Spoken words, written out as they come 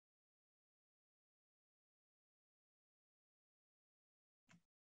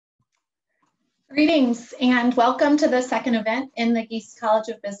Greetings and welcome to the second event in the Geese College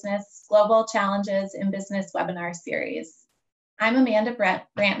of Business Global Challenges in Business webinar series. I'm Amanda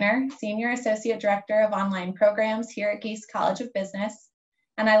Brantner, Senior Associate Director of Online Programs here at Geese College of Business,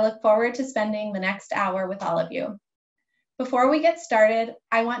 and I look forward to spending the next hour with all of you. Before we get started,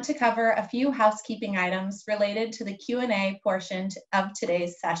 I want to cover a few housekeeping items related to the Q&A portion of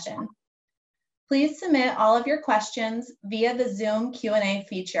today's session. Please submit all of your questions via the Zoom Q&A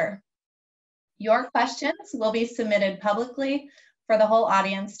feature. Your questions will be submitted publicly for the whole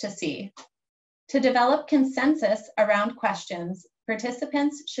audience to see. To develop consensus around questions,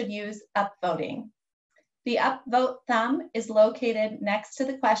 participants should use upvoting. The upvote thumb is located next to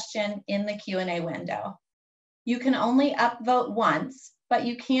the question in the Q&A window. You can only upvote once, but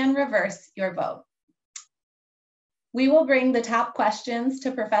you can reverse your vote. We will bring the top questions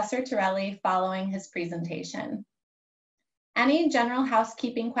to Professor Torelli following his presentation. Any general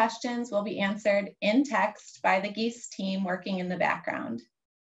housekeeping questions will be answered in text by the Geese team working in the background.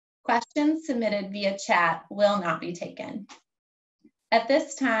 Questions submitted via chat will not be taken. At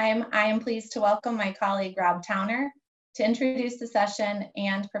this time, I am pleased to welcome my colleague Rob Towner to introduce the session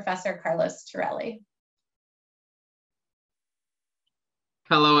and Professor Carlos Torelli.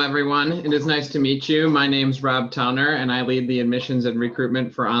 Hello, everyone. It is nice to meet you. My name is Rob Towner, and I lead the admissions and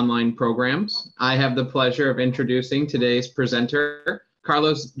recruitment for online programs. I have the pleasure of introducing today's presenter.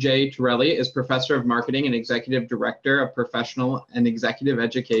 Carlos J. Torelli is Professor of Marketing and Executive Director of Professional and Executive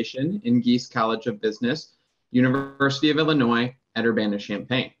Education in Geese College of Business, University of Illinois at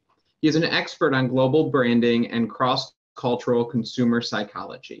Urbana-Champaign. He is an expert on global branding and cross-cultural consumer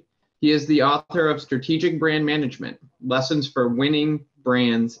psychology. He is the author of Strategic Brand Management, Lessons for Winning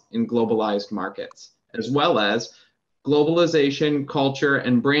Brands in Globalized Markets, as well as Globalization, Culture,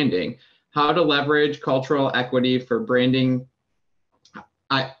 and Branding, How to Leverage Cultural Equity for Branding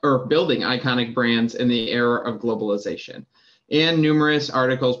or Building Iconic Brands in the Era of Globalization, and numerous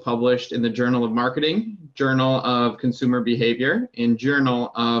articles published in the Journal of Marketing, Journal of Consumer Behavior, and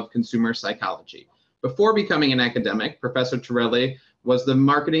Journal of Consumer Psychology. Before becoming an academic, Professor Torelli was the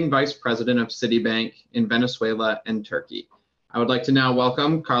marketing vice president of Citibank in Venezuela and Turkey. I would like to now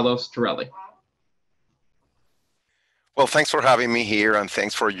welcome Carlos Torelli. Well, thanks for having me here and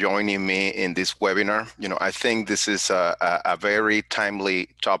thanks for joining me in this webinar. I think this is a very timely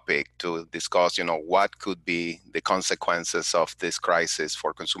topic to discuss, what could be the consequences of this crisis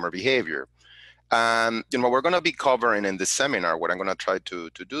for consumer behavior. And, what we're going to be covering in this seminar, what I'm going to try to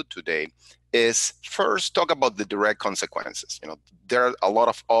do today is first talk about the direct consequences. There are a lot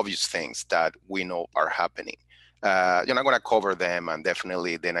of obvious things that we know are happening. I'm going to cover them, and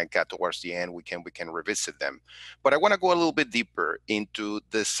definitely then I get towards the end, we can revisit them. But I want to go a little bit deeper into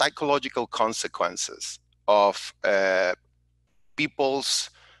the psychological consequences of people's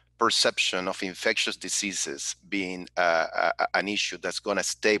perception of infectious diseases being an issue that's going to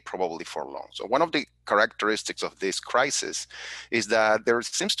stay probably for long. So one of the characteristics of this crisis is that there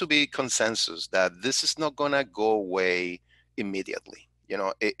seems to be consensus that this is not going to go away immediately.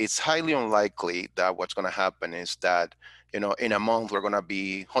 It's highly unlikely that what's going to happen is that, in a month, we're going to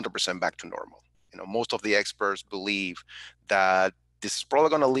be 100% back to normal. Most of the experts believe that this is probably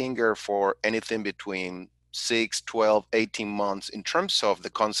going to linger for anything between 6, 12, 18 months in terms of the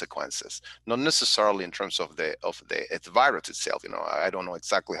consequences, not necessarily in terms of the virus itself. I don't know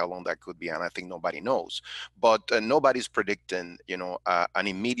exactly how long that could be, and I think nobody knows. But nobody's predicting, an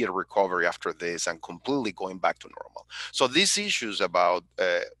immediate recovery after this and completely going back to normal. So these issues about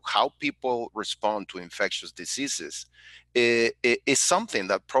how people respond to infectious diseases is something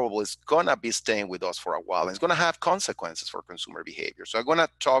that probably is going to be staying with us for a while, and it's going to have consequences for consumer behavior. So I'm going to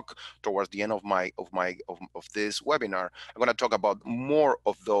talk towards the end of this webinar. I'm going to talk about more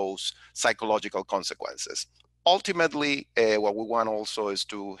of those psychological consequences. Ultimately, what we want also is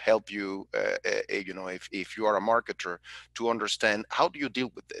to help you, if you are a marketer, to understand how do you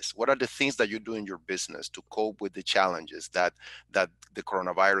deal with this? What are the things that you do in your business to cope with the challenges that the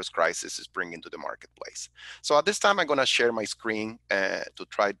coronavirus crisis is bringing to the marketplace? So at this time, I'm going to share my screen to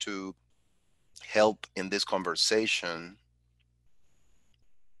try to help in this conversation.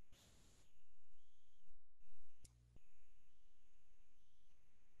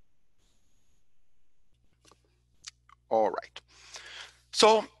 All right.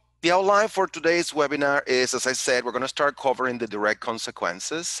 So The outline for today's webinar is, as I said, we're going to start covering the direct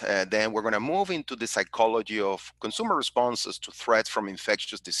consequences. Then we're going to move into the psychology of consumer responses to threats from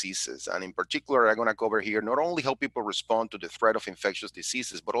infectious diseases. And in particular, I'm going to cover here not only how people respond to the threat of infectious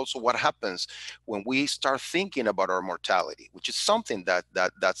diseases, but also what happens when we start thinking about our mortality, which is something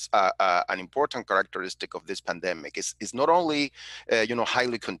that's an important characteristic of this pandemic. It's not only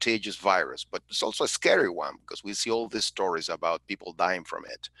highly contagious virus, but it's also a scary one because we see all these stories about people dying from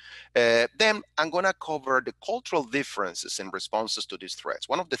it. Then I'm going to cover the cultural differences in responses to these threats.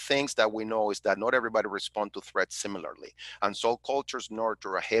 One of the things that we know is that not everybody responds to threats similarly. And so cultures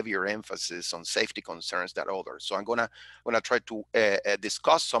nurture a heavier emphasis on safety concerns than others. So I'm going to try to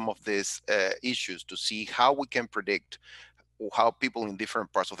discuss some of these issues to see how we can predict how people in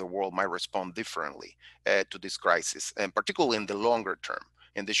different parts of the world might respond differently to this crisis, and particularly in the longer term.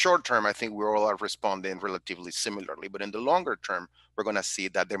 In the short term, I think we all are responding relatively similarly, but in the longer term, we're going to see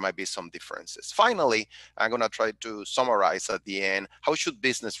that there might be some differences. Finally, I'm going to try to summarize at the end, how should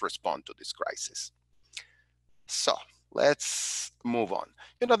business respond to this crisis? So let's move on.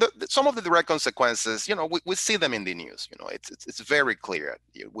 Some of the direct consequences, we see them in the news. It's very clear.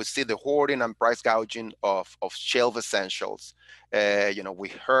 We see the hoarding and price gouging of shelf essentials. We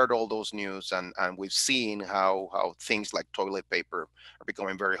heard all those news, and we've seen how things like toilet paper are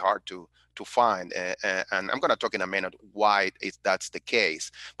becoming very hard to find. And I'm going to talk in a minute why that's the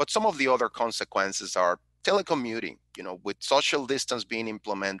case. But some of the other consequences are telecommuting, with social distance being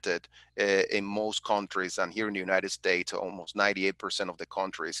implemented in most countries, and here in the United States, almost 98% of the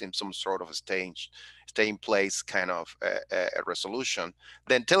countries in some sort of a stay in place kind of a resolution,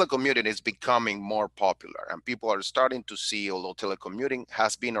 then telecommuting is becoming more popular, and people are starting to see, although telecommuting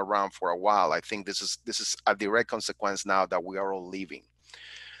has been around for a while, I think this is a direct consequence now that we are all living.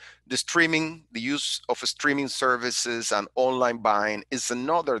 The use of streaming services and online buying is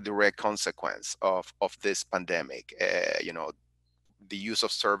another direct consequence of this pandemic. The use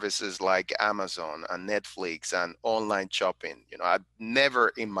of services like Amazon and Netflix and online shopping. I've never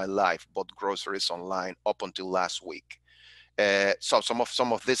in my life bought groceries online up until last week. So some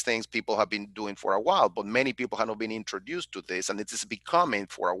of these things people have been doing for a while, but many people have not been introduced to this, and it is becoming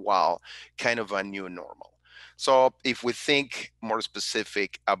for a while kind of a new normal. So if we think more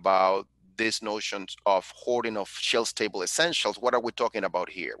specific about these notions of hoarding of shelf-stable essentials, what are we talking about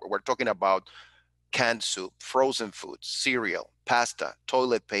here? We're talking about canned soup, frozen foods, cereal, pasta,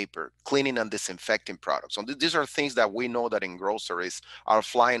 toilet paper, cleaning and disinfecting products. So these are things that we know that in groceries are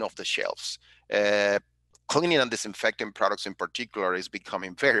flying off the shelves. Cleaning and disinfecting products in particular is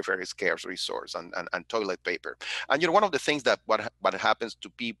becoming very, very scarce resource, and toilet paper. And one of the things that what happens to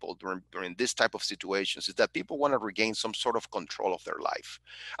people during this type of situations is that people want to regain some sort of control of their life,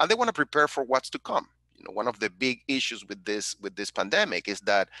 and they want to prepare for what's to come. One of the big issues with this pandemic is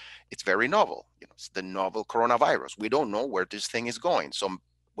that it's very novel. It's the novel coronavirus. We don't know where this thing is going. So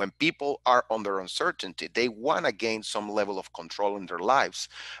when people are under uncertainty, they want to gain some level of control in their lives,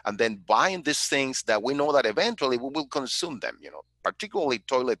 and then buying these things that we know that eventually we will consume them. Particularly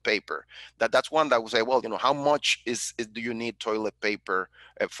toilet paper. That's one that will say, well, how much do you need toilet paper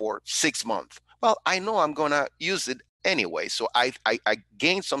for 6 months? Well, I know I'm gonna use it anyway. So I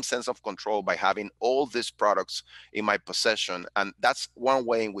gain some sense of control by having all these products in my possession. And that's one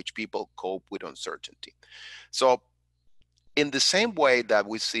way in which people cope with uncertainty. So in the same way that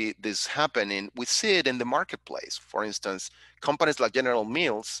we see this happening, we see it in the marketplace. For instance, companies like General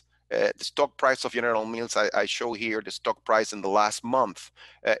Mills, the stock price of General Mills, I show here the stock price in the last month,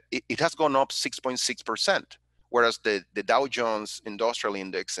 it has gone up 6.6%. Whereas the Dow Jones Industrial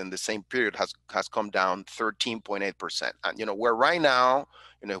Index in the same period has come down 13.8%. And we're right now,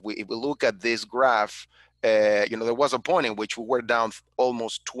 if we look at this graph, there was a point in which we were down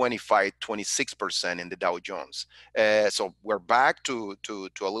almost 25, 26% in the Dow Jones. So we're back to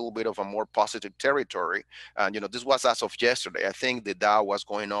a little bit of a more positive territory. And this was as of yesterday. I think the Dow was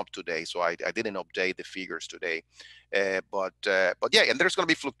going up today, so I didn't update the figures today. But yeah, and there's going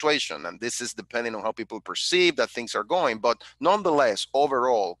to be fluctuation, and this is depending on how people perceive that things are going. But nonetheless,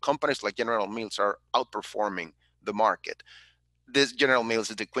 overall, companies like General Mills are outperforming the market. This General Mills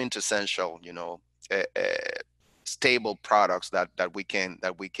is the quintessential, stable products that we can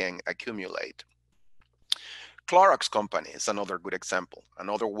accumulate. Clorox company is another good example.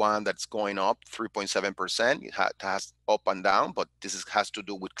 Another one that's going up 3.7%. It has up and down, but this has to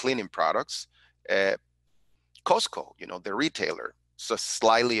do with cleaning products. Costco, the retailer, so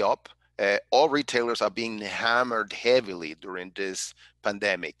slightly up. All retailers are being hammered heavily during this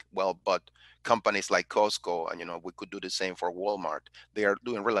pandemic. Well, but companies like Costco, and we could do the same for Walmart, they are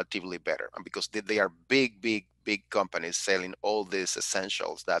doing relatively better, and because they are big big companies selling all these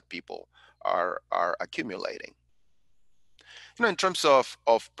essentials that people are accumulating. In terms of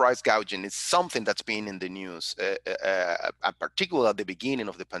price gouging, it's something that's been in the news, particularly at the beginning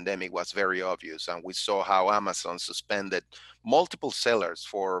of the pandemic was very obvious. And we saw how Amazon suspended multiple sellers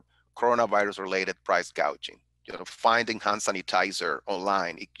for coronavirus related price gouging. Finding hand sanitizer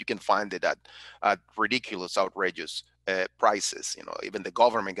online, you can find it at ridiculous, outrageous prices. Even the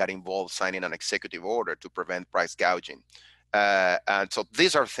government got involved signing an executive order to prevent price gouging. And so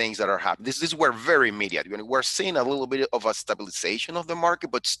these are things that are happening. This were very immediate. We're seeing a little bit of a stabilization of the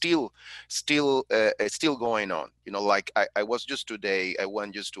market, but it's still going on. Like I was just today, I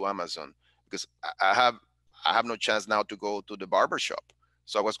went just to Amazon because I have no chance now to go to the barber shop.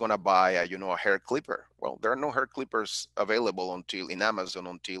 So I was going to buy a hair clipper. Well, there are no hair clippers available in Amazon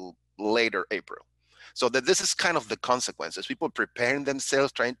until later April. So that this is kind of the consequences. People preparing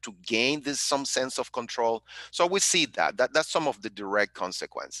themselves, trying to gain some sense of control. So we see that's some of the direct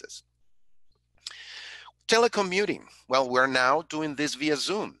consequences. Telecommuting. Well, we're now doing this via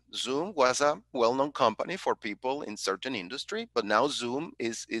Zoom. Zoom was a well-known company for people in certain industry, but now Zoom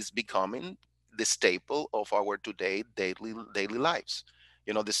is becoming the staple of our today daily lives.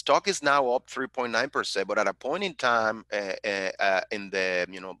 The stock is now up 3.9%, but at a point in time in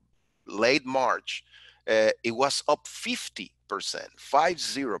the late March, it was up 50%,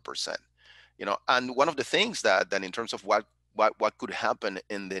 50%. And one of the things that in terms of what could happen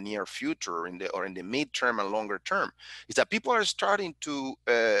in the near future, in the midterm and longer term, is that people are starting to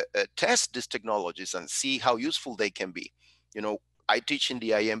test these technologies and see how useful they can be. I teach in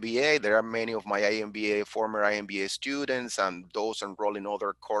the IMBA. There are many of my former IMBA students and those enrolled in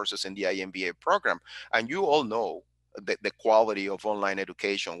other courses in the IMBA program. And you all know the quality of online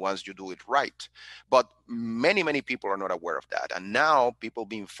education once you do it right. But many people are not aware of that. And now people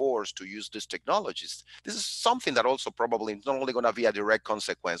being forced to use these technologies, this is something that also probably is not only going to be a direct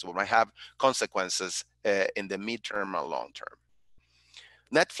consequence, but might have consequences in the midterm and long term.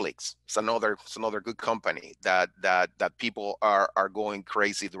 Netflix is another good company that people are going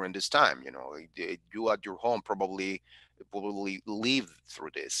crazy during this time. You at your home probably lived through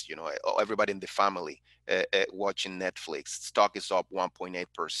this. Everybody in the family watching Netflix. Stock is up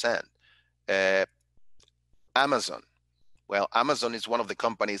 1.8%. Amazon. Well, Amazon is one of the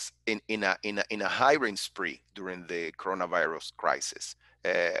companies in a hiring spree during the coronavirus crisis.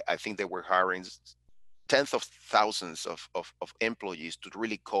 I think they were hiring tens of thousands of employees to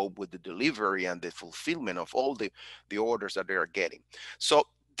really cope with the delivery and the fulfillment of all the orders that they are getting. So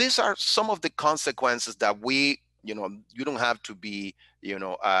these are some of the consequences that you don't have to be a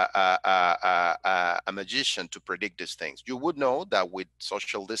magician to predict these things. You would know that with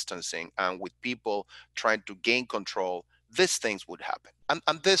social distancing and with people trying to gain control, these things would happen.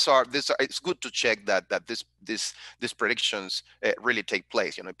 And these are it's good to check that these predictions really take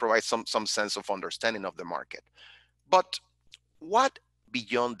place. It provides some sense of understanding of the market. But what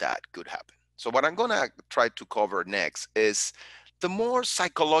beyond that could happen? So what I'm going to try to cover next is the more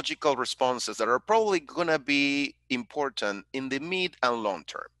psychological responses that are probably going to be important in the mid and long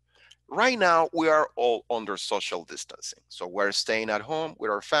term. Right now, we are all under social distancing. So we're staying at home with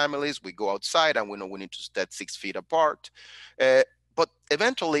our families. We go outside and we know we need to stay 6 feet apart. But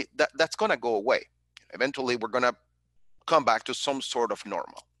eventually, that's going to go away. Eventually, we're going to come back to some sort of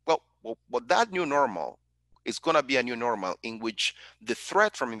normal. Well, that new normal is going to be a new normal in which the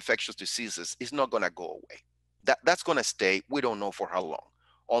threat from infectious diseases is not going to go away. That's going to stay. We don't know for how long,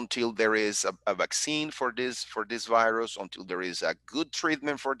 until there is a vaccine for this virus, until there is a good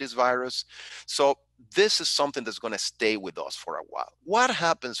treatment for this virus. So this is something that's going to stay with us for a while. What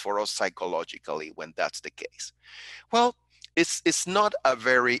happens for us psychologically when that's the case? Well, it's not a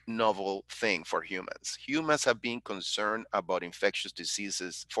very novel thing for humans. Humans have been concerned about infectious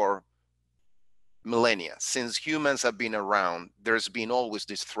diseases for millennia. Since humans have been around, there's been always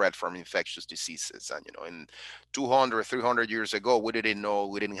this threat from infectious diseases. And in 200, 300 years ago, we didn't know,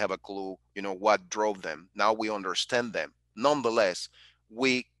 we didn't have a clue, what drove them. Now we understand them. Nonetheless,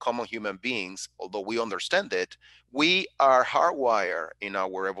 we common human beings, although we understand it, we are hardwired in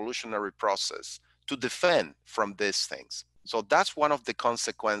our evolutionary process to defend from these things. So that's one of the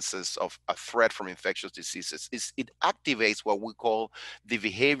consequences of a threat from infectious diseases, is it activates what we call the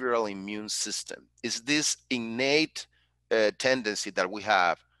behavioral immune system. Is this innate tendency that we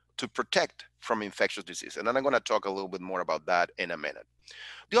have to protect from infectious disease. And then I'm going to talk a little bit more about that in a minute.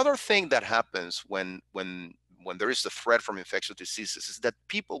 The other thing that happens when there is a threat from infectious diseases is that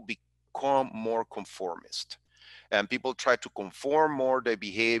people become more conformist. And people try to conform more their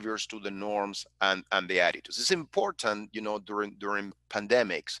behaviors to the norms and the attitudes. It's important, during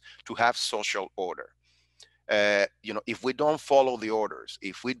pandemics to have social order. if we don't follow the orders,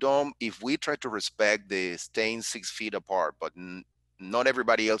 if we try to respect the staying 6 feet apart, but not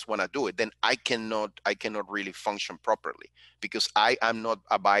everybody else want to do it, then I cannot really function properly because I am not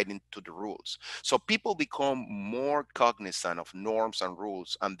abiding to the rules. So people become more cognizant of norms and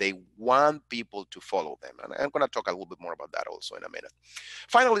rules, and they want people to follow them. And I'm going to talk a little bit more about that also in a minute.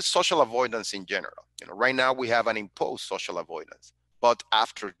 Finally, social avoidance in general. Right now we have an imposed social avoidance. But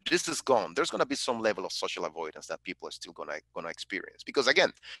after this is gone, there's going to be some level of social avoidance that people are still going to experience, because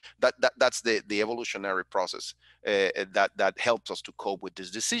again, that's the evolutionary process that helps us to cope with these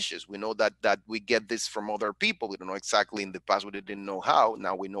diseases. We know that we get this from other people. We don't know exactly in the past. We didn't know how.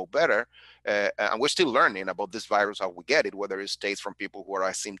 Now we know better, and we're still learning about this virus, how we get it, whether it stays from people who are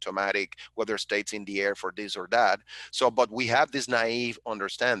asymptomatic, whether it stays in the air for this or that. So, but we have this naive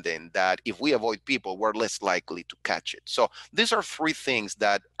understanding that if we avoid people, we're less likely to catch it. So these are three things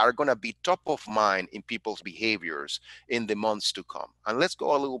that are going to be top of mind in people's behaviors in the months to come. And let's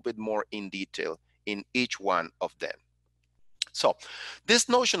go a little bit more in detail in each one of them. So this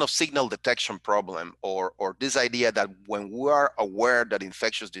notion of signal detection problem, or this idea that when we are aware that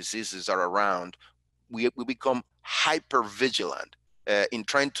infectious diseases are around, we become hyper vigilant in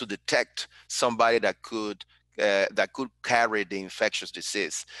trying to detect somebody that could carry the infectious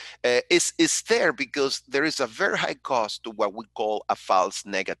disease, is there because there is a very high cost to what we call a false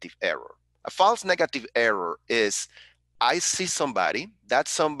negative error. A false negative error is I see somebody, that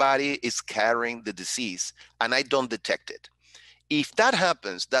somebody is carrying the disease, and I don't detect it. If that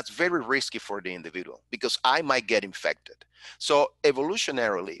happens, that's very risky for the individual because I might get infected. So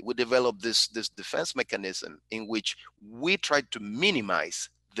evolutionarily, we developed this defense mechanism in which we try to minimize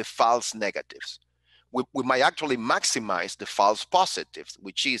the false negatives. We might actually maximize the false positives,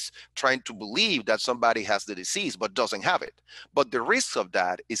 which is trying to believe that somebody has the disease but doesn't have it. But the risk of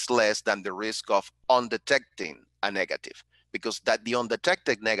that is less than the risk of undetecting a negative, because that the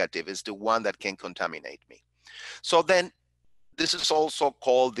undetected negative is the one that can contaminate me. So then this is also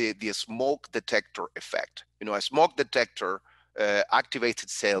called the smoke detector effect. A smoke detector activates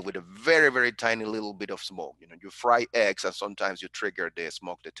itself with a very, very tiny little bit of smoke. You fry eggs and sometimes you trigger the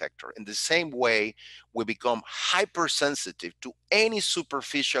smoke detector. In the same way, we become hypersensitive to any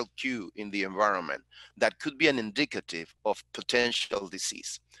superficial cue in the environment that could be an indicative of potential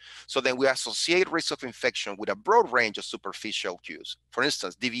disease. So then we associate risk of infection with a broad range of superficial cues. For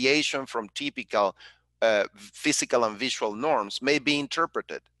instance, deviation from typical physical and visual norms may be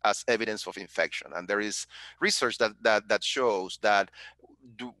interpreted as evidence of infection. And there is research that shows that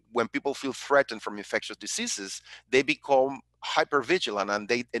when people feel threatened from infectious diseases, they become hypervigilant, and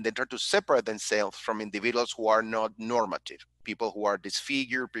they try to separate themselves from individuals who are not normative, people who are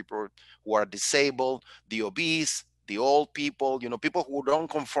disfigured, people who are disabled, the obese, the old people, people who don't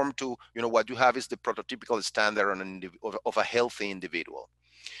conform to, what you have is the prototypical standard of a healthy individual.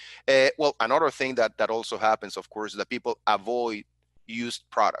 Well, another thing that also happens, of course, is that people avoid used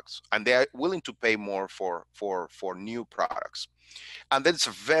products, and they are willing to pay more for new products. And then it's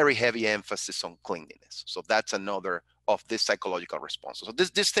a very heavy emphasis on cleanliness. So that's another of these psychological responses. So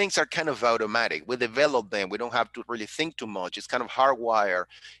these things are kind of automatic. We develop them. We don't have to really think too much. It's kind of hardwired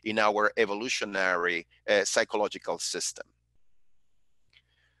in our evolutionary psychological system.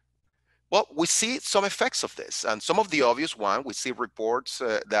 Well, we see some effects of this, and some of the obvious one, we see reports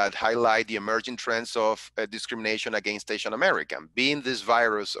that highlight the emerging trends of discrimination against Asian American. Being this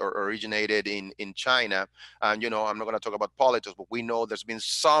virus originated in China, and I'm not going to talk about politics, but we know there's been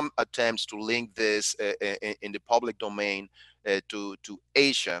some attempts to link this in the public domain to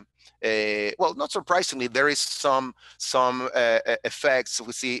Asia. Well, not surprisingly, there is some effects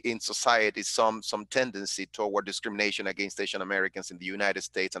we see in society, some tendency toward discrimination against Asian Americans in the United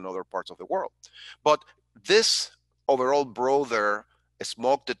States and other parts of the world. But this overall broader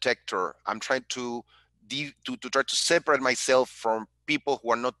smoke detector, I'm trying to try to separate myself from people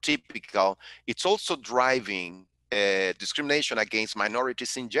who are not typical. It's also driving discrimination against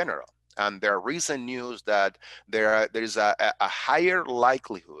minorities in general. And there are recent news that there is a higher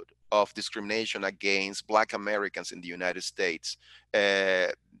likelihood of discrimination against Black Americans in the United States,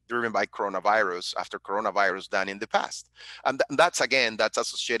 driven by coronavirus, after coronavirus, than in the past. And that's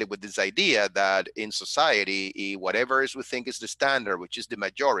associated with this idea that in society, whatever is we think is the standard, which is the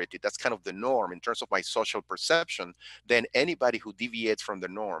majority, that's kind of the norm in terms of my social perception, then anybody who deviates from the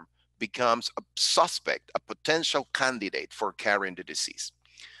norm becomes a suspect, a potential candidate for carrying the disease.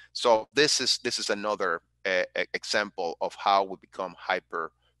 So this is another example of how we become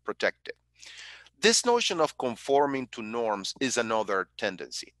hyper protected. This notion of conforming to norms is another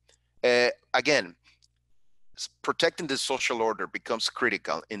tendency. Again, protecting the social order becomes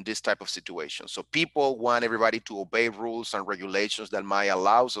critical in this type of situation. So people want everybody to obey rules and regulations that might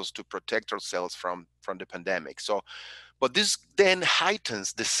allow us to protect ourselves from the pandemic. So, but this then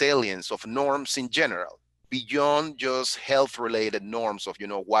heightens the salience of norms in general, beyond just health-related norms of,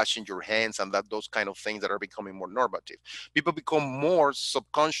 washing your hands and those kind of things that are becoming more normative. People become more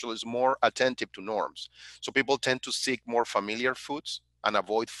subconscious, more attentive to norms. So people tend to seek more familiar foods and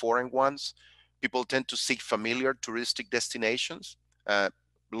avoid foreign ones. People tend to seek familiar touristic destinations,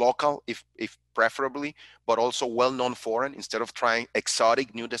 local if preferably, but also well-known foreign instead of trying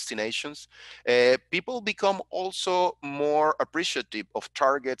exotic new destinations. People become also more appreciative of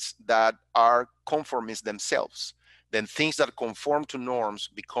targets that are conformist themselves. Then things that conform to norms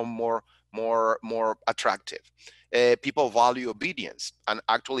become more attractive. People value obedience, and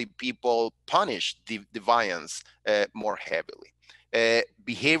actually people punish deviance more heavily.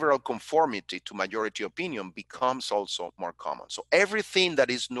 Behavioral conformity to majority opinion becomes also more common. So everything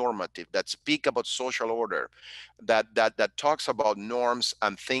that is normative, that speak about social order, that talks about norms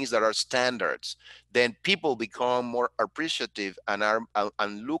and things that are standards, then people become more appreciative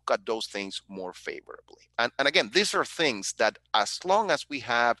and look at those things more favorably. And again, these are things that, as long as we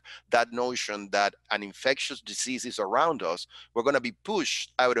have that notion that an infectious disease is around us, we're going to be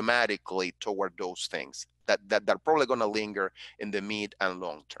pushed automatically toward those things that are probably going to linger in the mid and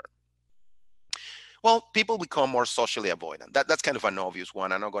long term. Well, people become more socially avoidant. That's kind of an obvious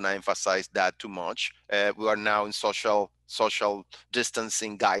one. I'm not going to emphasize that too much. We are now in social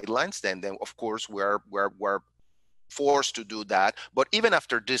distancing guidelines. Then of course we're forced to do that. But even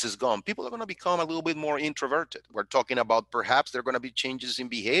after this is gone, people are going to become a little bit more introverted. We're talking about perhaps there are going to be changes in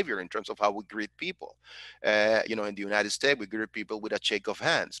behavior in terms of how we greet people. In the United States, we greet people with a shake of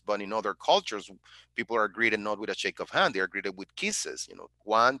hands, but in other cultures, people are greeted not with a shake of hand; they are greeted with kisses.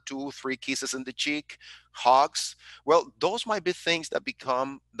 1, 2, 3 kisses in the cheek, hugs. Well, those might be things that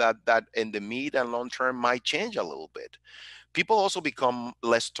become that in the mid and long term might change a little bit. People also become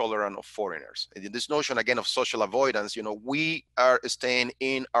less tolerant of foreigners. And this notion again of social avoidance, we are staying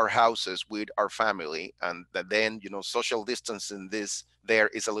in our houses with our family, and then social distancing there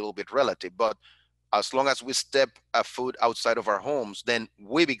is a little bit relative. But as long as we step a foot outside of our homes, then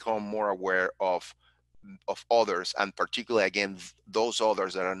we become more aware of others, and particularly again those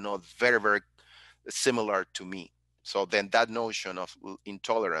others that are not very, very similar to me. So then that notion of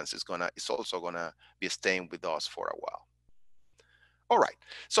intolerance is also gonna be staying with us for a while. All right,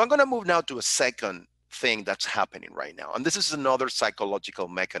 so I'm going to move now to a second thing that's happening right now. And this is another psychological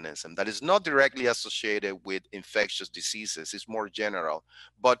mechanism that is not directly associated with infectious diseases. It's more general,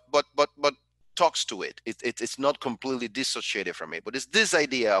 but talks to it. It's not completely dissociated from it, but it's this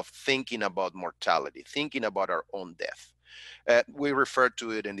idea of thinking about mortality, thinking about our own death. We refer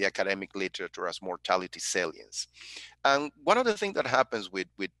to it in the academic literature as mortality salience. And one of the things that happens with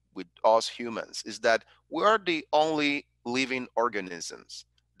us humans is that we are the only living organisms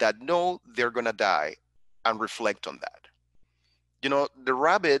that know they're going to die and reflect on that. The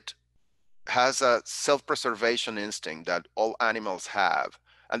rabbit has a self-preservation instinct that all animals have,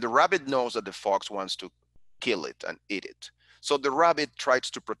 and the rabbit knows that the fox wants to kill it and eat it. So the rabbit tries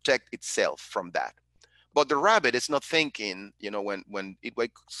to protect itself from that. But the rabbit is not thinking, when it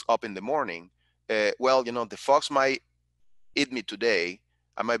wakes up in the morning, the fox might eat me today.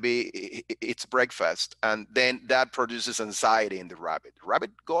 I might be it's breakfast, and then that produces anxiety in the rabbit. The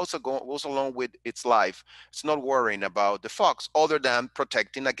rabbit goes along with its life. It's not worrying about the fox, other than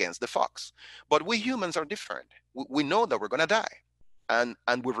protecting against the fox. But we humans are different. We know that we're going to die, and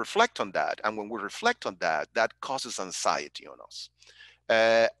we reflect on that. And when we reflect on that, that causes anxiety on us.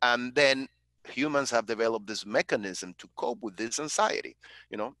 And then humans have developed this mechanism to cope with this anxiety.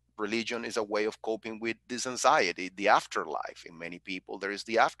 Religion is a way of coping with this anxiety. The afterlife, in many people there is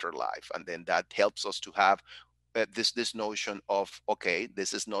the afterlife, and then that helps us to have this notion of, okay,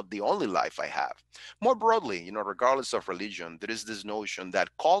 this is not the only life I have. More broadly, regardless of religion, there is this notion that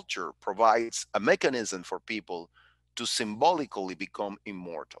culture provides a mechanism for people to symbolically become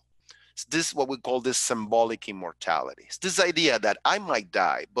immortal. This is what we call this symbolic immortality. It's this idea that I might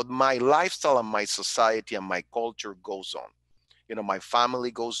die, but my lifestyle and my society and my culture goes on. My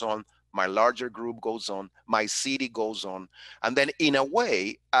family goes on, my larger group goes on, my city goes on. And then in a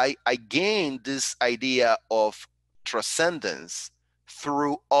way, I gain this idea of transcendence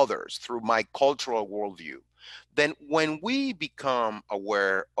through others, through my cultural worldview. Then when we become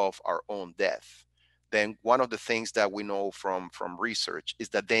aware of our own death, then one of the things that we know from research is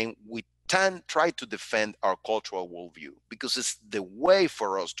that then we try to defend our cultural worldview, because it's the way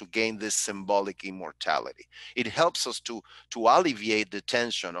for us to gain this symbolic immortality. It helps us to alleviate the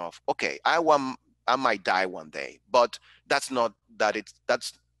tension of, okay, I want I might die one day, but that's not that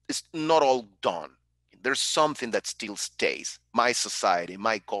it's not all done. There's something that still stays. My society,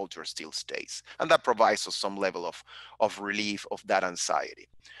 my culture still stays. And that provides us some level of relief of that anxiety.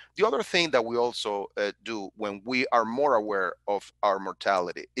 The other thing that we also do when we are more aware of our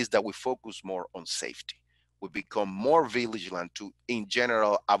mortality is that we focus more on safety. We become more vigilant to, in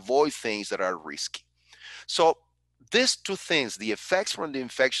general, avoid things that are risky. So these two things, the effects from the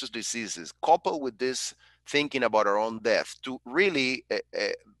infectious diseases, coupled with this thinking about our own death, to really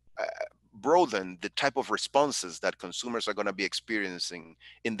broaden the type of responses that consumers are going to be experiencing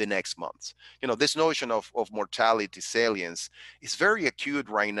in the next months. This notion of mortality salience is very acute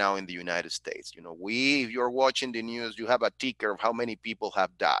right now in the United States. If you're watching the news, you have a ticker of how many people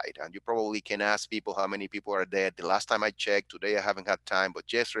have died, and you probably can ask people how many people are dead. The last time I checked, today I haven't had time,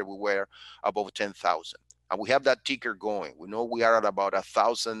 but yesterday we were above 10,000. And we have that ticker going. We know we are at about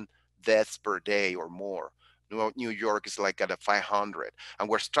 1,000 deaths per day or more. New York is like at a 500, and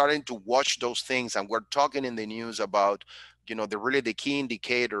we're starting to watch those things, and we're talking in the news about, the key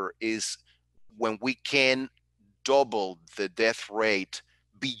indicator is when we can double the death rate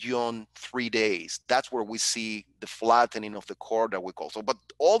beyond 3 days. That's where we see the flattening of the curve that we call. So, but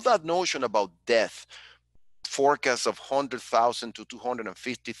all that notion about death, forecasts of 100,000 to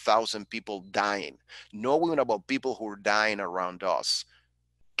 250,000 people dying, knowing about people who are dying around us,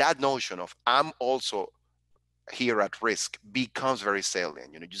 that notion of I'm also here at risk becomes very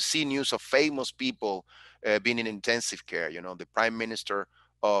salient. You see news of famous people being in intensive care. The Prime Minister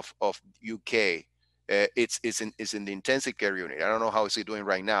of UK, is in the intensive care unit. I don't know how is he doing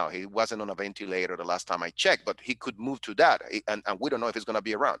right now. He wasn't on a ventilator the last time I checked, but he could move to that, and we don't know if he's going to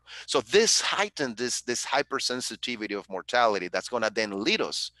be around. So this heightened this hypersensitivity of mortality that's going to then lead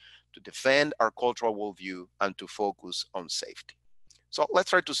us to defend our cultural worldview and to focus on safety. So let's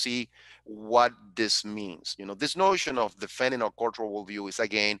try to see what this means. This notion of defending our cultural worldview is,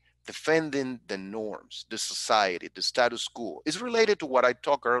 again, defending the norms, the society, the status quo. It's related to what I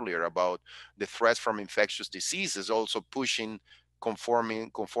talked earlier about the threats from infectious diseases, also pushing conforming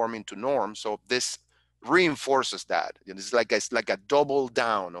to norms. So this reinforces that. It's like a double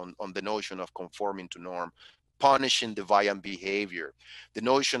down on the notion of conforming to norm, punishing deviant behavior, the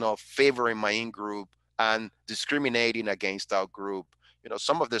notion of favoring my in-group and discriminating against our group.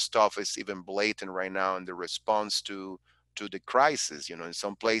 Some of this stuff is even blatant right now in the response to the crisis. In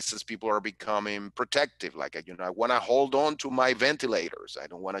some places, people are becoming protective. Like, I want to hold on to my ventilators. I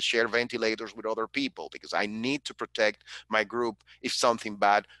don't want to share ventilators with other people because I need to protect my group if something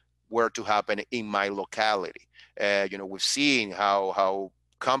bad were to happen in my locality. We've seen how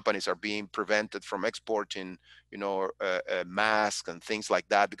companies are being prevented from exporting, masks and things like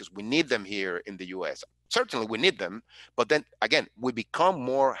that because we need them here in the U.S. Certainly we need them, but then again, we become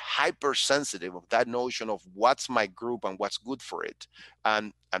more hypersensitive of that notion of what's my group and what's good for it,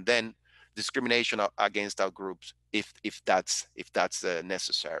 and then discrimination against our groups if that's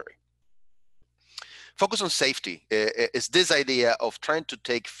necessary. Focus on safety is this idea of trying to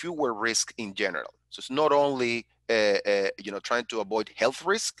take fewer risks in general. So it's not only trying to avoid health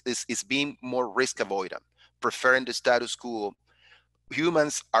risk, it's being more risk avoidant, preferring the status quo.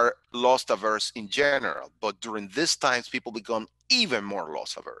 Humans are loss averse in general, but during these times, people become even more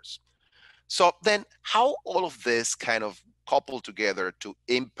loss averse. So then how all of this kind of coupled together to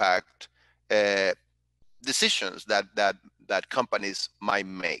impact decisions that companies might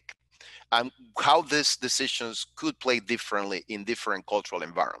make, and how these decisions could play differently in different cultural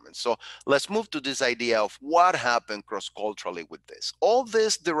environments. So let's move to this idea of what happened cross-culturally with this. All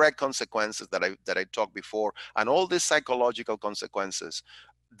these direct consequences that I talked before, and all these psychological consequences,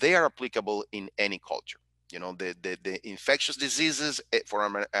 they are applicable in any culture. The infectious diseases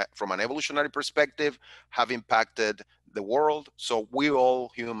from an evolutionary perspective have impacted the world. So we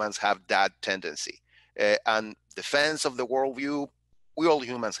all humans have that tendency. And defense of the worldview, we all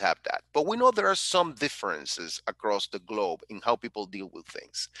humans have that. But we know there are some differences across the globe in how people deal with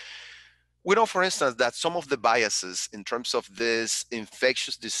things. We know, for instance, that some of the biases in terms of this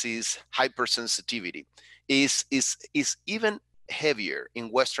infectious disease hypersensitivity is even heavier in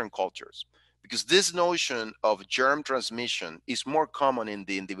Western cultures, because this notion of germ transmission is more common in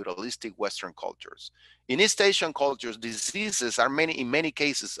the individualistic Western cultures. In East Asian cultures, diseases are in many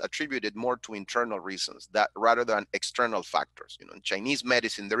cases attributed more to internal reasons that rather than external factors. In Chinese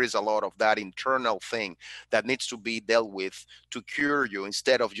medicine, there is a lot of that internal thing that needs to be dealt with to cure you,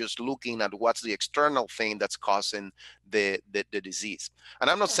 instead of just looking at what's the external thing that's causing the disease. And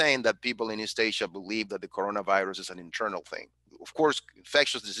I'm not saying that people in East Asia believe that the coronavirus is an internal thing. of course,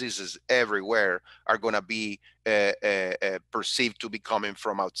 infectious diseases everywhere are going to be perceived to be coming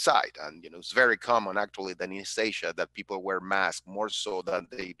from outside. And, it's very common actually that in East Asia that people wear masks more so than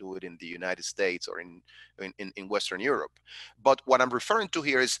they do it in the United States or in Western Europe. But what I'm referring to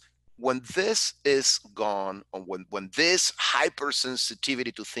here is when this is gone, or when this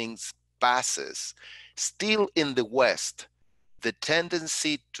hypersensitivity to things passes, still in the West, the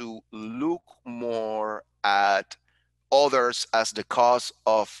tendency to look more at others as the cause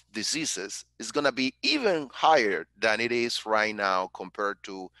of diseases is going to be even higher than it is right now compared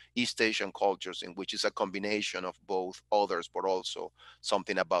to East Asian cultures, in which is a combination of both others, but also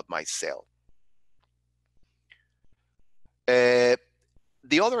something about myself.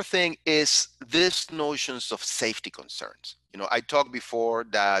 The other thing is these notions of safety concerns. I talked before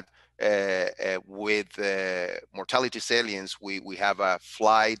that with mortality salience, we have a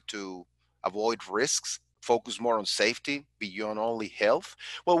flight to avoid risks, focus more on safety beyond only health.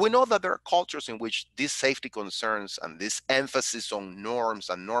 Well, we know that there are cultures in which these safety concerns and this emphasis on norms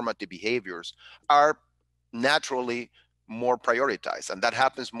and normative behaviors are naturally more prioritized. And that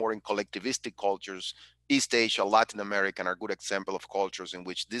happens more in collectivistic cultures. East Asia, Latin America are a good example of cultures in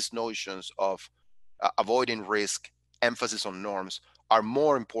which these notions of avoiding risk, emphasis on norms are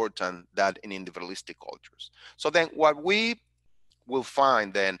more important than in individualistic cultures. So then what we will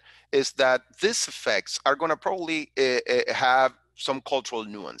find then is that these effects are going to probably have some cultural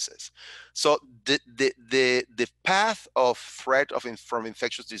nuances. So the path of threat from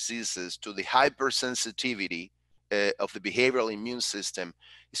infectious diseases to the hypersensitivity of the behavioral immune system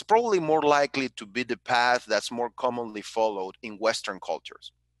is probably more likely to be the path that's more commonly followed in Western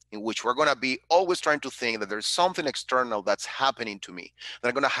cultures, in which we're going to be always trying to think that there's something external that's happening to me, that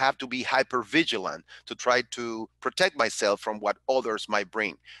I'm going to have to be hyper vigilant to try to protect myself from what others might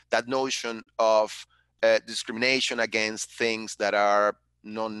bring. That notion of discrimination against things that are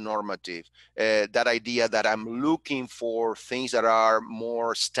non-normative, that idea that I'm looking for things that are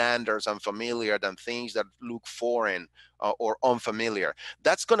more standards and familiar than things that look foreign or unfamiliar.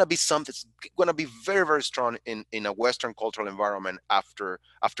 That's going to be something that's going to be very, very strong in a Western cultural environment after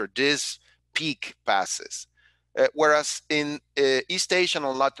this peak passes. Whereas in East Asian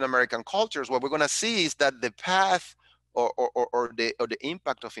and Latin American cultures, what we're going to see is that the path or the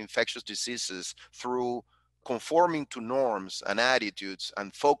impact of infectious diseases through conforming to norms and attitudes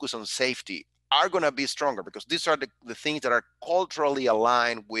and focus on safety are going to be stronger, because these are the things that are culturally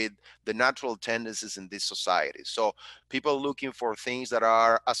aligned with the natural tendencies in this society. So people looking for things that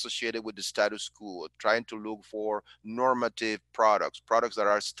are associated with the status quo, trying to look for normative products that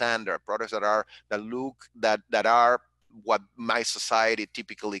are standard, products that are what my society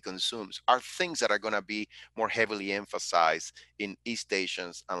typically consumes, are things that are going to be more heavily emphasized in East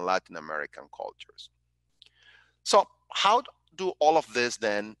Asians and Latin American cultures. So how do all of this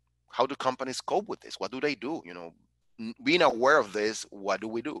then, how do companies cope with this? What do they do? Being aware of this, what do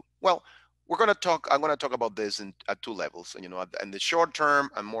we do? Well, I'm going to talk about this at two levels, in the short term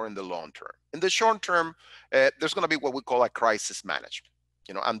and more in the long term. In the short term, there's going to be what we call a crisis management.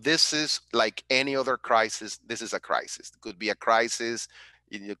 And this is like any other crisis. This is a crisis. It could be a crisis.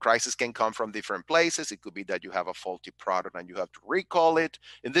 The crisis can come from different places. It could be that you have a faulty product and you have to recall it.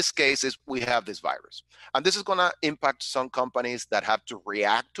 In this case, we have this virus. And this is going to impact some companies that have to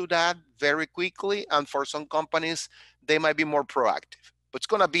react to that very quickly. And for some companies, they might be more proactive. But it's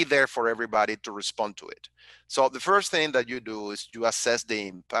going to be there for everybody to respond to it. So the first thing that you do is you assess the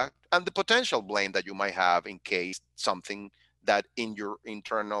impact and the potential blame that you might have in case something that in your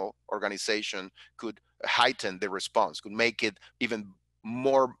internal organization could heighten the response, could make it even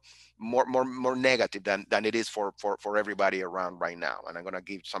more negative than it is for everybody around right now. And I'm going to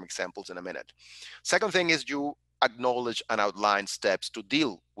give some examples in a minute. Second thing is you acknowledge and outline steps to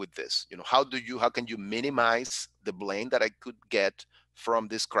deal with this. How can you minimize the blame that I could get from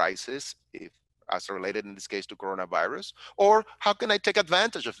this crisis, if as related in this case to coronavirus, or how can I take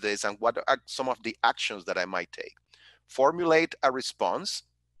advantage of this, and what are some of the actions that I might take? Formulate a response.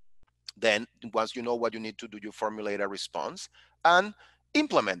 Then once you know what you need to do, you formulate a response and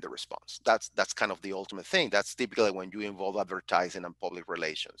implement the response. That's kind of the ultimate thing. That's typically when you involve advertising and public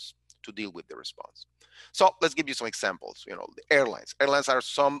relations to deal with the response. So let's give you some examples. The airlines. Airlines are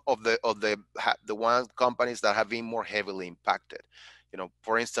some of the one companies that have been more heavily impacted.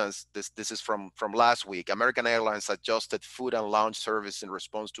 For instance, this is from last week. American Airlines adjusted food and lounge service in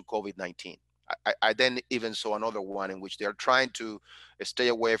response to COVID-19. I then even saw another one in which they are trying to stay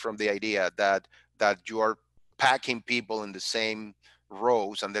away from the idea that you are packing people in the same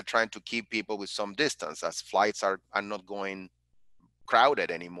rows, and they're trying to keep people with some distance as flights are not going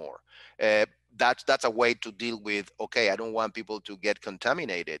crowded anymore. that's a way to deal with, okay, I don't want people to get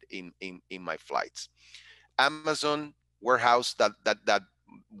contaminated in my flights. Amazon warehouse that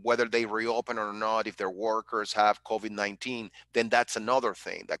whether they reopen or not, if their workers have COVID-19, then that's another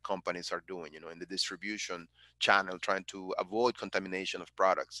thing that companies are doing, in the distribution channel, trying to avoid contamination of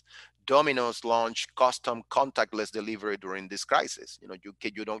products. Domino's launched custom contactless delivery during this crisis. You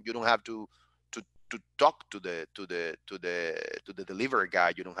don't have to talk to the delivery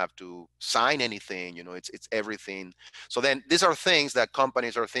guy. You don't have to sign anything. It's everything. So then these are things that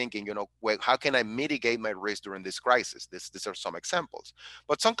companies are thinking, well, how can I mitigate my risk during this crisis? These are some examples.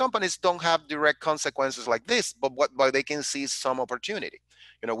 But some companies don't have direct consequences like this, but they can see some opportunity.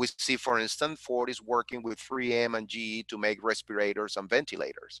 We see, for instance, Ford is working with 3M and GE to make respirators and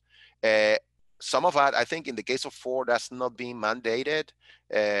ventilators. Some of that, I think, in the case of Ford, that's not being mandated.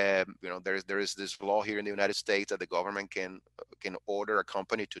 There is this law here in the United States that the government can order a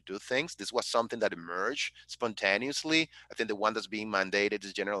company to do things. This was something that emerged spontaneously. I think the one that's being mandated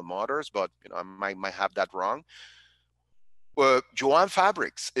is General Motors, but I might have that wrong. Joanne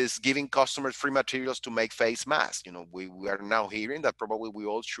Fabrics is giving customers free materials to make face masks. We are now hearing that probably we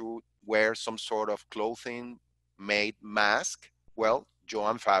all should wear some sort of clothing made mask. Well,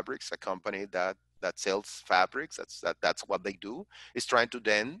 Joanne Fabrics, a company that sells fabrics, that's what they do, is trying to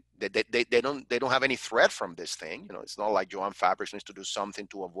then they don't have any threat from this thing. It's not like Joanne Fabrics needs to do something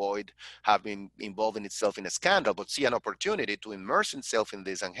to avoid having involving itself in a scandal, but see an opportunity to immerse itself in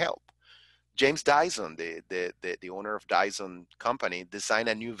this and help. James Dyson, the owner of Dyson Company, designed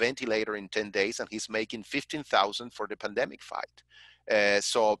a new ventilator in 10 days, and he's making 15,000 for the pandemic fight.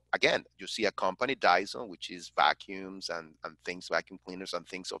 So again, you see a company, Dyson, which is vacuums and things, vacuum cleaners and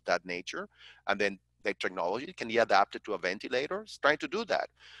things of that nature, and then the technology can be adapted to a ventilator. It's trying to do that.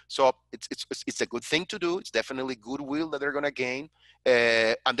 So it's a good thing to do. It's definitely goodwill that they're going to gain.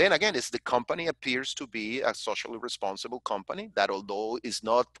 And then again, the company appears to be a socially responsible company that, although it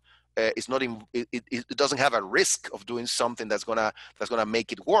doesn't have a risk of doing something that's gonna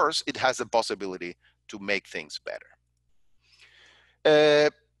make it worse. It has the possibility to make things better.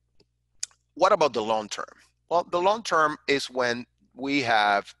 What about the long term? Well, the long term is when we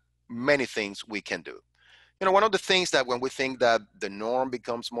have many things we can do. One of the things that when we think that the norm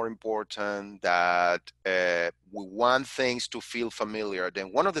becomes more important, that we want things to feel familiar,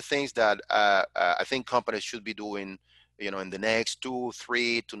 then one of the things that I think companies should be doing, in the next 2,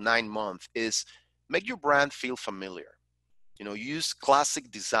 3 to 9 months is make your brand feel familiar. Use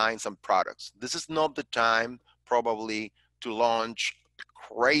classic designs and products. This is not the time probably to launch a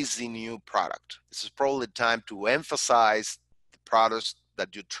crazy new product. This is probably the time to emphasize the products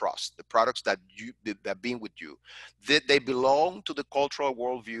that you trust, the products that have been with you. They belong to the cultural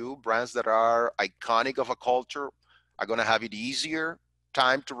worldview. Brands that are iconic of a culture are going to have it easier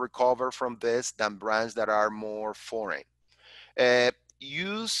time to recover from this than brands that are more foreign.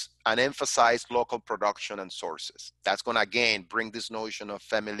 Use and emphasize local production and sources. That's going to, again, bring this notion of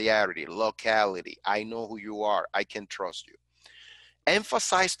familiarity, locality. I know who you are. I can trust you.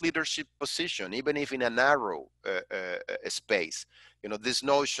 Emphasize leadership position, even if in a narrow space. This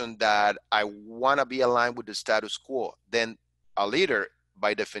notion that I want to be aligned with the status quo. Then a leader,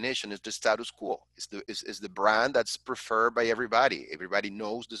 by definition, is the status quo. Is the brand that's preferred by everybody. Everybody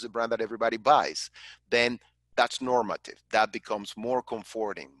knows this is a brand that everybody buys. Then that's normative. That becomes more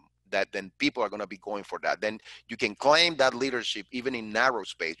comforting. That then people are going to be going for that. Then you can claim that leadership even in narrow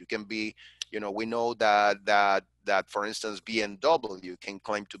space. You can be, we know that for instance, BMW can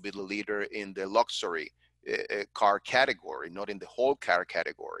claim to be the leader in the luxury car category, not in the whole car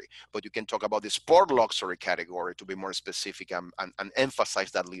category, but you can talk about the sport luxury category to be more specific and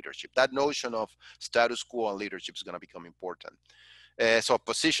emphasize that leadership. That notion of status quo and leadership is going to become important. So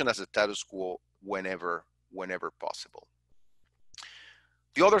position as a status quo whenever possible.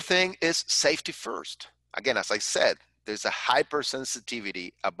 The other thing is safety first. Again, as I said, there's a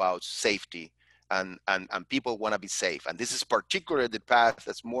hypersensitivity about safety and people want to be safe. And this is particularly the path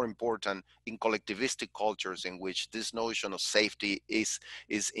that's more important in collectivistic cultures in which this notion of safety is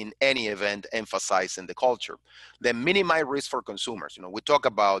in any event emphasized in the culture. Then minimize risk for consumers. We talk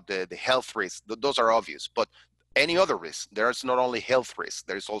about the health risks, those are obvious, but any other risk, there's not only health risk,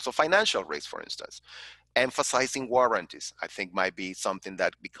 there's also financial risk, for instance. Emphasizing warranties, I think, might be something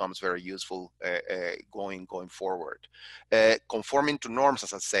that becomes very useful going forward. Conforming to norms,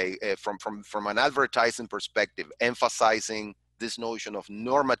 as I say, from an advertising perspective, emphasizing this notion of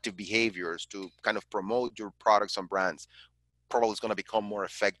normative behaviors to kind of promote your products and brands probably is going to become more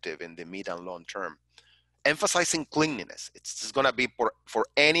effective in the mid and long term. emphasizing cleanliness. It's going to be for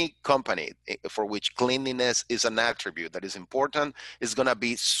any company for which cleanliness is an attribute that is important. It's going to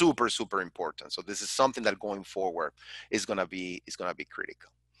be super, super important. So this is something that going forward is going to be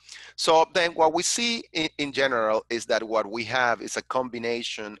critical. So then what we see in general is that what we have is a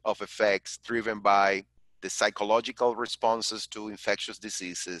combination of effects driven by the psychological responses to infectious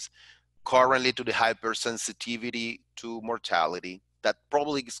diseases, currently to the hypersensitivity to mortality that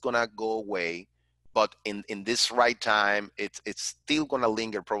probably is going to go away, but in this right time it's still going to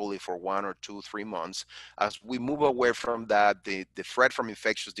linger probably for 1 or 2 3 months. As we move away from that, the threat from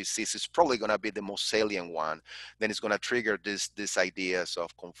infectious disease is probably going to be the most salient one. Then it's going to trigger these ideas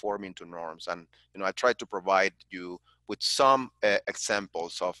of conforming to norms. And I try to provide you with some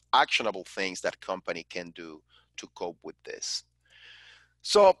examples of actionable things that company can do to cope with this.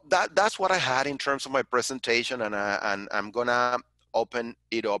 So that's what I had in terms of my presentation, and I'm gonna open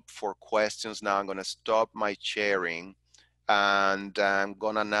it up for questions now. I'm gonna stop my sharing, and I'm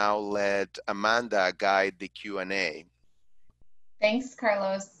gonna now let Amanda guide the Q&A. Thanks,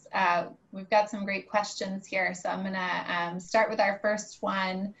 Carlos. We've got some great questions here, so I'm gonna start with our first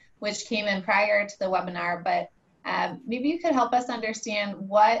one, which came in prior to the webinar, but maybe you could help us understand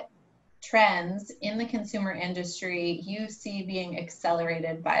what trends in the consumer industry you see being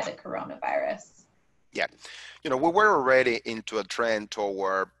accelerated by the coronavirus. Yeah, we were already into a trend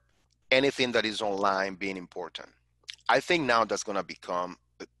toward anything that is online being important. I think now that's going to become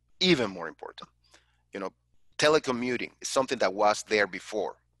even more important. Telecommuting is something that was there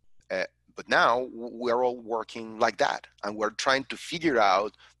before, but now we're all working like that, and we're trying to figure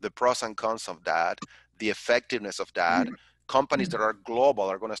out the pros and cons of that, the effectiveness of that. Companies that are global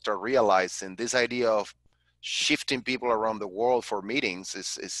are going to start realizing this idea of shifting people around the world for meetings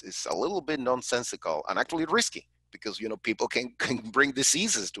is a little bit nonsensical and actually risky, because people can bring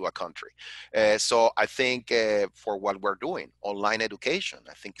diseases to a country. So I think for what we're doing, online education,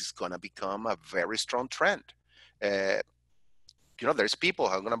 I think is going to become a very strong trend. There's people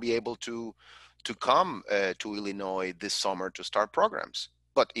who are going to be able to come to Illinois this summer to start programs.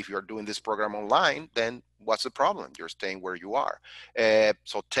 But if you're doing this program online, then what's the problem? You're staying where you are.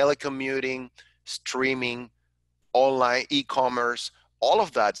 So telecommuting, streaming, online e-commerce, all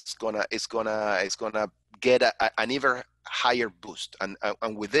of that's gonna get an even higher boost, and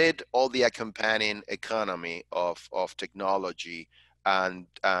with it, all the accompanying economy of technology and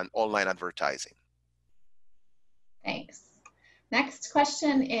online advertising. Thanks. Next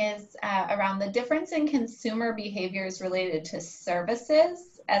question is around the difference in consumer behaviors related to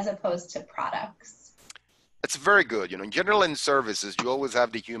services as opposed to products. It's very good. In general, in services, you always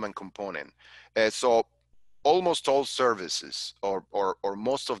have the human component. So almost all services, or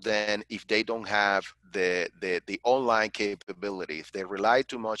most of them, if they don't have the online capability, if they rely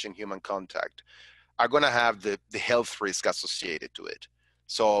too much on human contact, are going to have the health risk associated to it.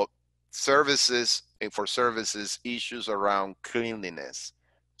 So services, issues around cleanliness,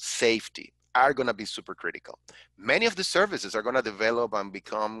 safety are going to be super critical. Many of the services are going to develop and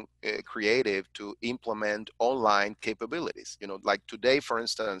become creative to implement online capabilities. Like today, for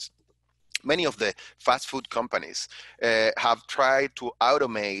instance, many of the fast food companies have tried to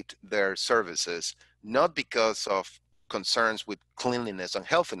automate their services, not because of concerns with cleanliness and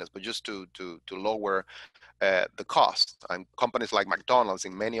healthiness, but just to lower the cost. And companies like McDonald's,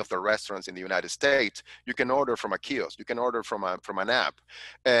 in many of the restaurants in the United States, you can order from a kiosk, you can order from an app.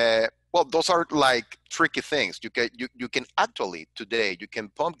 Well, those are like tricky things. You can actually today you can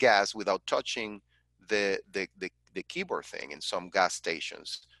pump gas without touching the keyboard thing in some gas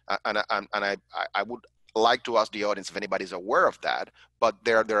stations. And I would like to ask the audience if anybody's aware of that, but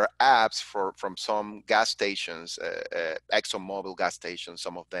there are apps from some gas stations, ExxonMobil gas stations,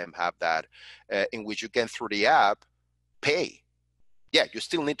 some of them have that, in which you can, through the app, pay. Yeah, you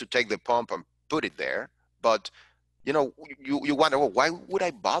still need to take the pump and put it there, but you wonder, well, why would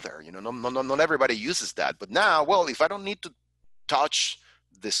I bother? Not everybody uses that. But now, well, if I don't need to touch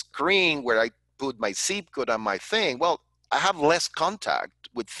the screen where I put my zip code on my thing, well, I have less contact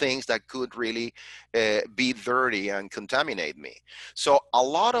with things that could really be dirty and contaminate me. So a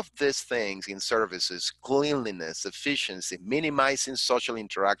lot of these things in services, cleanliness, efficiency, minimizing social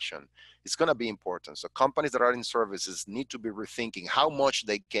interaction, it's going to be important. So companies that are in services need to be rethinking how much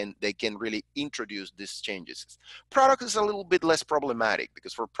they can really introduce these changes. Products is a little bit less problematic,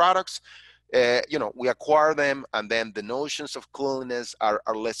 because for products, we acquire them, and then the notions of cleanliness are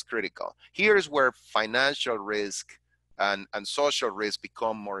less critical. Here's where financial risk and social risk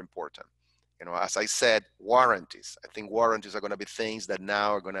become more important. As I said, warranties. I think warranties are going to be things that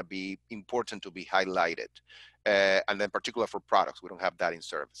now are going to be important to be highlighted. and then particular for products, we don't have that in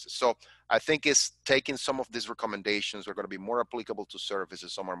services. So I think it's taking some of these recommendations are going to be more applicable to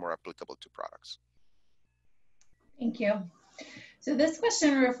services, some are more applicable to products. Thank you. So this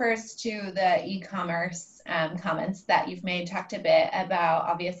question refers to the e-commerce comments that you've made, talked a bit about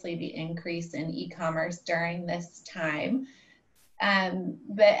obviously the increase in e-commerce during this time,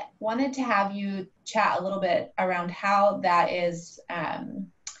 but wanted to have you chat a little bit around how that is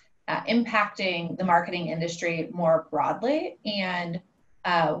impacting the marketing industry more broadly, and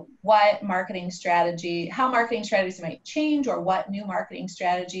what marketing strategy, how marketing strategies might change, or what new marketing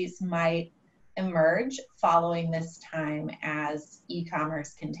strategies might emerge following this time as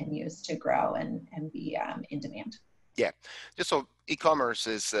e-commerce continues to grow and be in demand. Yeah, just so e-commerce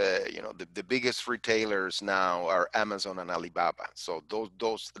is, you know, the biggest retailers now are Amazon and Alibaba. So those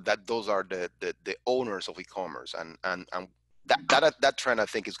are the owners of e-commerce, and that trend I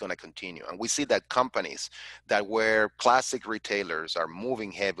think is going to continue. And we see that companies that were classic retailers are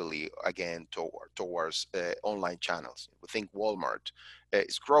moving heavily again towards online channels. We think Walmart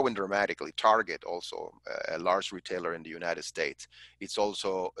is growing dramatically. Target, also a large retailer in the United States, it's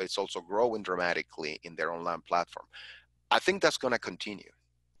also growing dramatically in their online platform. I think that's going to continue.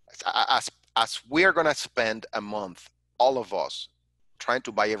 As we are going to spend a month, all of us, trying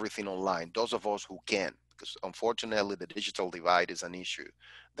to buy everything online, those of us who can, because unfortunately the digital divide is an issue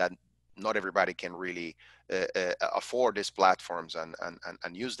that not everybody can really afford these platforms and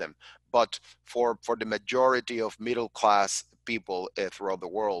use them. But for the majority of middle class people throughout the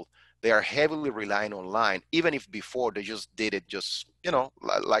world, they are heavily relying online, even if before they just did it just, you know,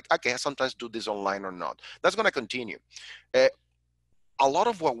 like, okay, I sometimes do this online or not. That's going to continue. A lot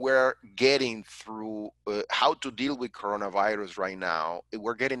of what we're getting through how to deal with coronavirus right now,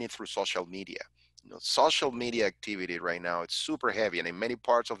 we're getting it through social media. You know, social media activity right now, it's super heavy. And in many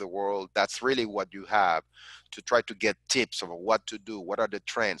parts of the world, that's really what you have to try to get tips about what to do, what are the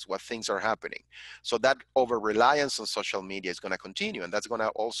trends, what things are happening. So that over reliance on social media is going to continue. And that's going to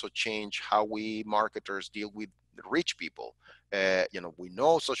also change how we marketers deal with rich people. You know, we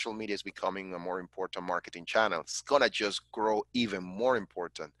know social media is becoming a more important marketing channel. It's going to just grow even more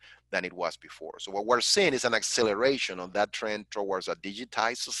important than it was before. So what we're seeing is an acceleration on that trend towards a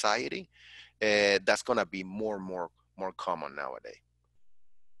digitized society. That's going to be more common nowadays.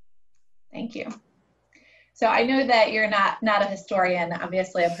 Thank you. So I know that you're not a historian,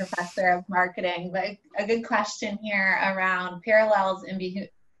 obviously a professor of marketing, but a good question here around parallels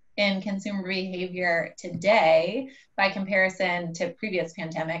in consumer behavior today by comparison to previous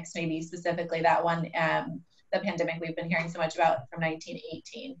pandemics, maybe specifically that one, the pandemic we've been hearing so much about from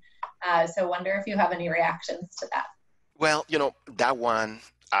 1918. So wonder if you have any reactions to that. Well, you know, that one,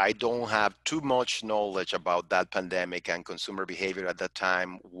 I don't have too much knowledge about that pandemic, and consumer behavior at that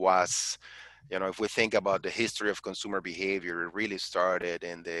time was, you know, if we think about the history of consumer behavior, it really started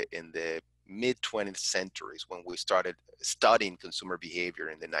in the mid 20th centuries when we started studying consumer behavior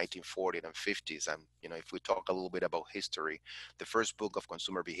in the 1940s and 50s. And, you know, if we talk a little bit about history, the first book of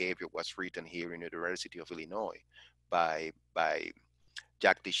consumer behavior was written here in the University of Illinois by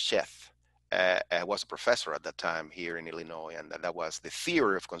Jacques Descheth. I was a professor at that time here in Illinois, and that was the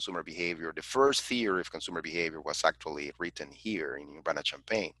theory of consumer behavior. The first theory of consumer behavior was actually written here in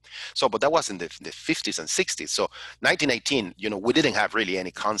Urbana-Champaign. So, but that was in the 50s and 60s. So 1918, you know, we didn't have really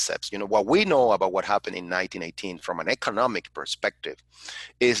any concepts. You know, what we know about what happened in 1918 from an economic perspective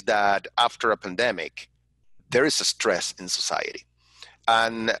is that after a pandemic, there is a stress in society.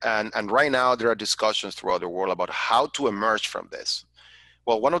 And right now there are discussions throughout the world about how to emerge from this.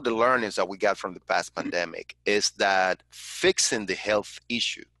 Well, one of the learnings that we got from the past pandemic is that fixing the health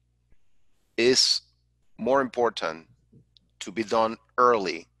issue is more important to be done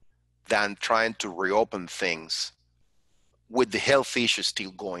early than trying to reopen things with the health issue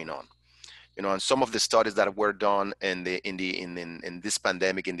still going on. You know, and some of the studies that were done in this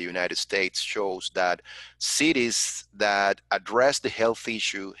pandemic in the United States shows that cities that address the health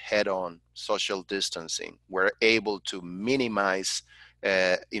issue head on, social distancing, were able to minimize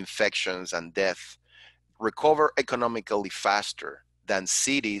infections and death, recover economically faster than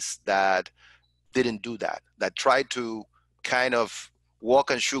cities that didn't do that, that tried to kind of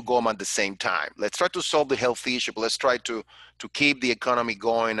walk and chew gum at the same time. Let's try to solve the health issue, but let's try to keep the economy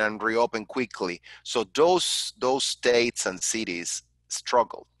going and reopen quickly. So those states and cities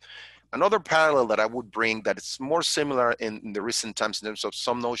struggled. Another parallel that I would bring that is more similar in the recent times in terms of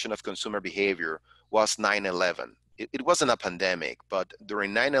some notion of consumer behavior was 9/11. It wasn't a pandemic, but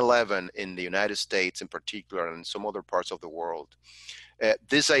during 9/11 in the United States in particular and some other parts of the world,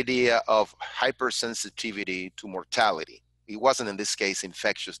 this idea of hypersensitivity to mortality, it wasn't in this case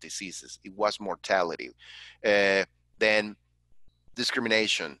infectious diseases, it was mortality. Then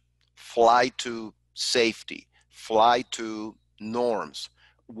discrimination, flight to safety, flight to norms.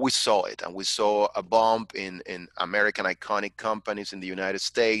 We saw it, and we saw a bump in American iconic companies in the United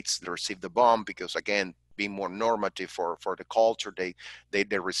States. They received the bump because, again, being more normative for the culture, they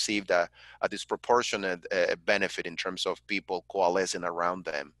received a disproportionate benefit in terms of people coalescing around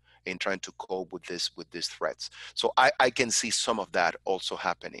them in trying to cope with these threats. So I can see some of that also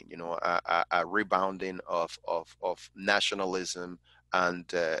happening, you know, a rebounding of nationalism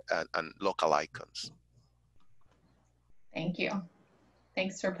and local icons. Thank you.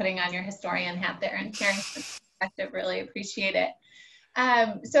 Thanks for putting on your historian hat there and sharing the perspective. Really appreciate it.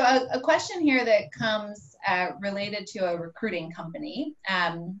 So a question here that comes related to a recruiting company.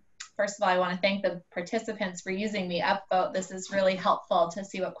 First of all, I want to thank the participants for using the upvote. This is really helpful to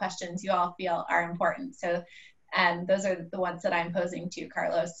see what questions you all feel are important. So those are the ones that I'm posing to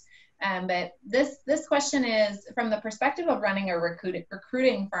Carlos. But this question is from the perspective of running a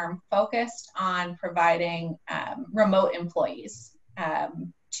recruiting firm focused on providing remote employees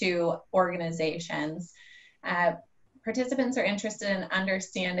to organizations. Participants are interested in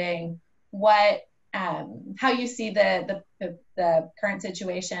understanding what how you see the current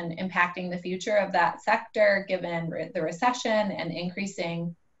situation impacting the future of that sector, given the recession and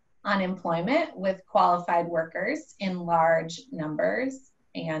increasing unemployment with qualified workers in large numbers,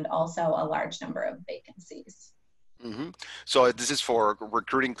 and also a large number of vacancies. Mm-hmm. So this is for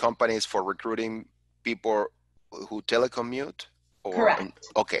recruiting companies, for recruiting people who telecommute? Or, correct.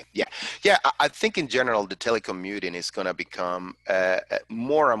 Okay, yeah. I think in general, the telecommuting is going to become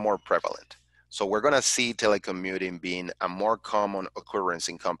more and more prevalent. So we're going to see telecommuting being a more common occurrence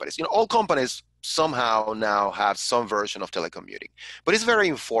in companies. You know, all companies somehow now have some version of telecommuting, but it's very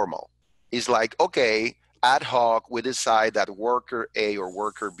informal. It's like, okay, ad hoc, we decide that worker A or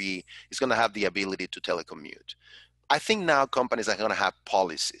worker B is going to have the ability to telecommute. I think now companies are going to have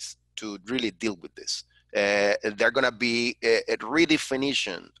policies to really deal with this. They're going to be a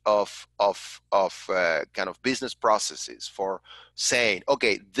redefinition of kind of business processes for saying,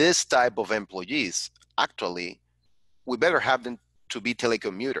 okay, this type of employees, actually, we better have them to be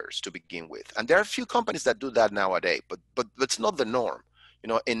telecommuters to begin with. And there are a few companies that do that nowadays, but that's not the norm. You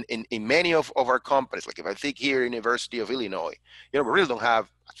know, in many of our companies, like if I think here, University of Illinois, you know, we really don't have,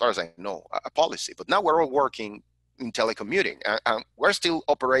 as far as I know, a policy. But now we're all working in telecommuting, and we're still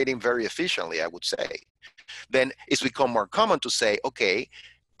operating very efficiently, I would say. Then it's become more common to say, okay,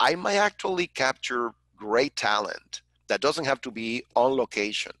 I might actually capture great talent that doesn't have to be on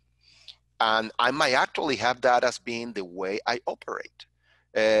location. And I might actually have that as being the way I operate.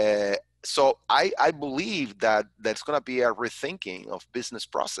 So I believe that there's going to be a rethinking of business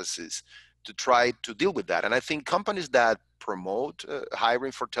processes to try to deal with that. And I think companies that promote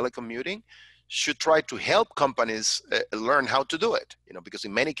hiring for telecommuting should try to help companies learn how to do it, you know, because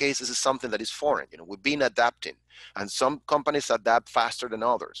in many cases it's something that is foreign. You know, we've been adapting, and some companies adapt faster than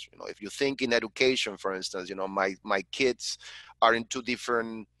others. You know, if you think in education, for instance, you know, my kids are in two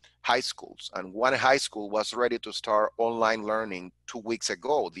different high schools, and one high school was ready to start online learning 2 weeks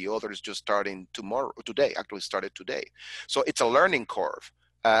ago. The other is just starting today, actually started today. So it's a learning curve.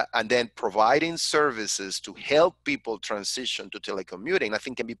 And then providing services to help people transition to telecommuting, I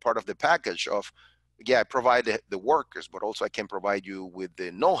think can be part of the package of, yeah, I provide the workers, but also I can provide you with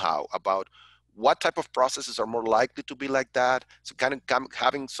the know-how about what type of processes are more likely to be like that. So kind of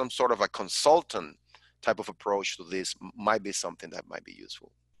having some sort of a consultant type of approach to this might be something that might be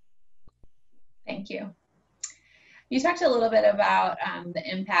useful. Thank you. You talked a little bit about the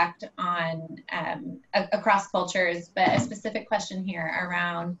impact on across cultures, but a specific question here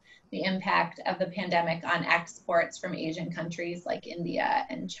around the impact of the pandemic on exports from Asian countries like India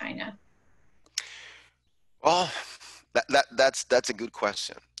and China. Well, that's a good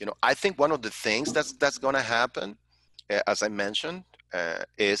question. You know, I think one of the things that's going to happen, as I mentioned,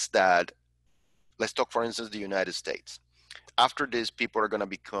 is that, let's talk, for instance, the United States. After this, people are going to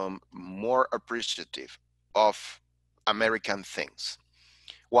become more appreciative of American things.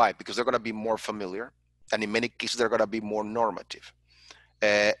 Why? Because they're going to be more familiar, and in many cases, they're going to be more normative.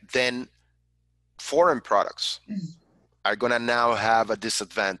 Then foreign products are going to now have a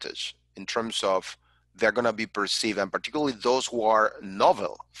disadvantage in terms of they're going to be perceived, and particularly those who are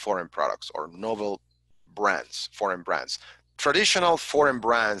novel foreign products or novel brands, foreign brands. Traditional foreign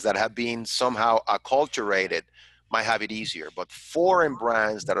brands that have been somehow acculturated might have it easier, but foreign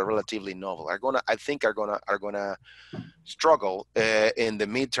brands that are relatively novel are gonna struggle in the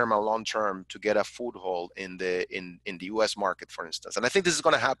midterm and long term to get a foothold in the U.S. market, for instance. And I think this is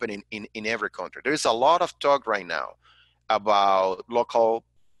going to happen in every country. There is a lot of talk right now about local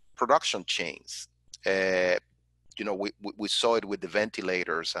production chains. You know, we saw it with the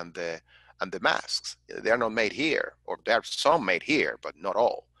ventilators and the masks. They are not made here, or there are some made here, but not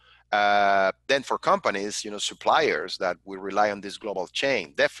all. Then for companies, you know, suppliers that we rely on this global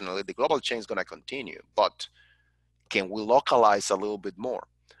chain, definitely the global chain is going to continue, but can we localize a little bit more?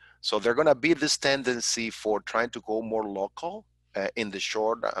 So there's going to be this tendency for trying to go more local in the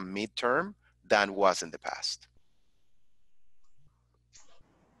short and midterm than was in the past.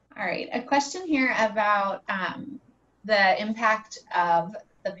 All right, a question here about the impact of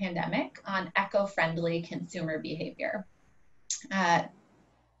the pandemic on eco-friendly consumer behavior.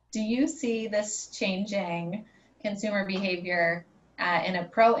 Do you see this changing consumer behavior in a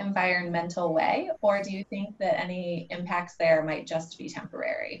pro-environmental way, or do you think that any impacts there might just be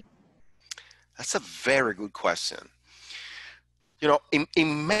temporary? That's a very good question. You know,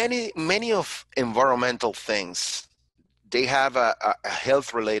 in many of environmental things, they have a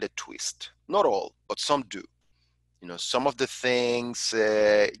health-related twist. Not all, but some do. You know, some of the things,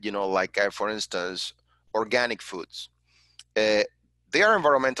 you know, like for instance, organic foods. They are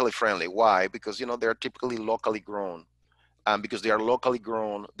environmentally friendly. Why? Because, you know, they're typically locally grown. And because they are locally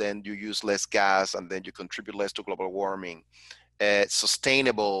grown, then you use less gas and then you contribute less to global warming.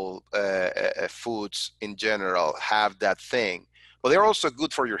 Sustainable foods in general have that thing. But they're also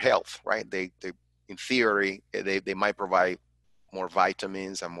good for your health, right? They in theory, they might provide more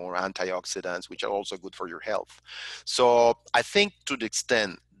vitamins and more antioxidants, which are also good for your health. So I think to the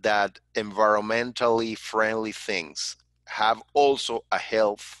extent that environmentally friendly things have also a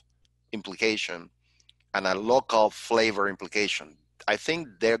health implication and a local flavor implication, I think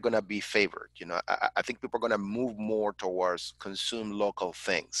they're going to be favored. You know, I think people are going to move more towards consume local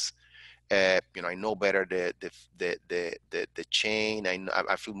things. You know, I know better the chain.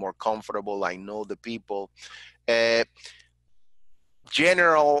 I feel more comfortable. I know the people.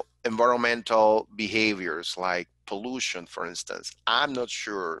 General environmental behaviors like pollution, for instance, I'm not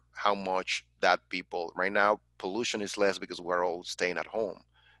sure how much that people right now, pollution is less because we're all staying at home.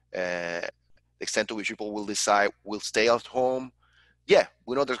 The extent to which people will decide will stay at home, yeah,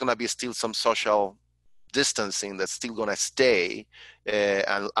 we know there's going to be still some social distancing that's still going to stay,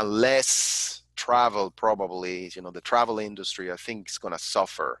 and less travel probably. You know, the travel industry I think is going to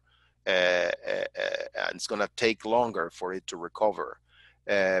suffer, and it's going to take longer for it to recover.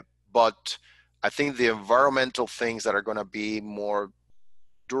 But I think the environmental things that are going to be more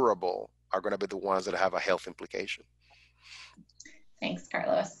durable are going to be the ones that have a health implication. Thanks,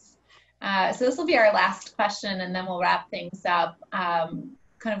 Carlos. So this will be our last question, and then we'll wrap things up.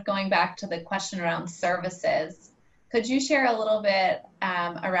 Kind of going back to the question around services, could you share a little bit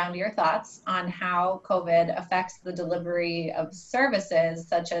around your thoughts on how COVID affects the delivery of services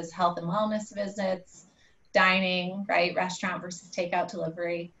such as health and wellness visits, dining, right, restaurant versus takeout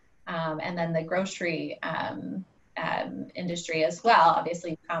delivery, and then the grocery industry as well?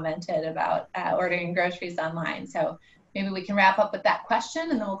 Obviously, you commented about ordering groceries online. So maybe we can wrap up with that question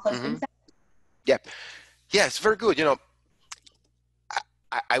and then we'll close things out. Yeah. Yeah, it's very good. You know,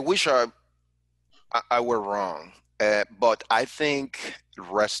 I wish I were wrong, but I think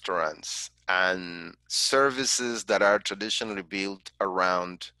restaurants and services that are traditionally built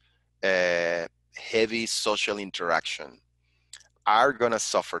around heavy social interaction are going to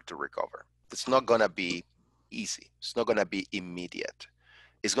suffer to recover. It's not going to be easy. It's not going to be immediate.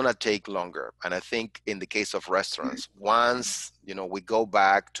 It's going to take longer. And I think in the case of restaurants, once, you know, we go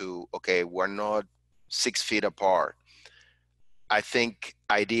back to, okay, we're not 6 feet apart, I think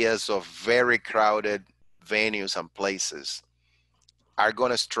ideas of very crowded venues and places are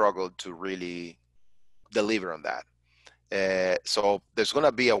going to struggle to really deliver on that. So there's going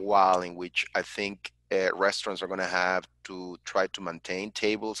to be a while in which I think restaurants are going to have to try to maintain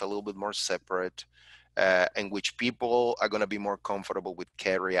tables a little bit more separate, in which people are going to be more comfortable with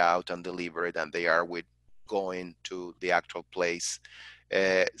carry out and delivery than they are with going to the actual place.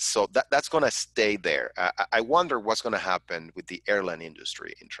 So that's going to stay there. I wonder what's going to happen with the airline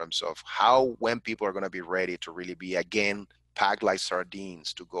industry in terms of when people are going to be ready to really be again packed like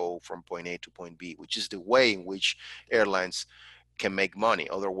sardines to go from point A to point B, which is the way in which airlines can make money.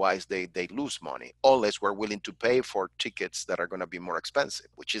 Otherwise, they lose money, unless we're willing to pay for tickets that are going to be more expensive,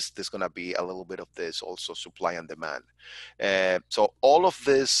 which is there's going to be a little bit of this also supply and demand. So all of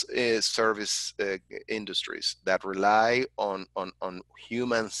this is service industries that rely on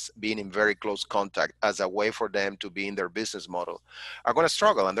humans being in very close contact as a way for them to be in their business model are going to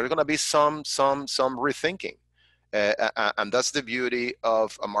struggle, and there's going to be some rethinking. And that's the beauty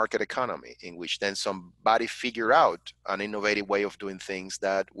of a market economy, in which then somebody figure out an innovative way of doing things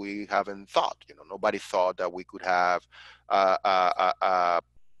that we haven't thought. You know, nobody thought that we could have a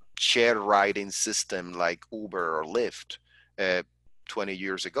share riding system like Uber or Lyft 20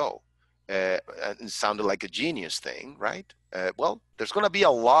 years ago. And it sounded like a genius thing, right? Well, there's going to be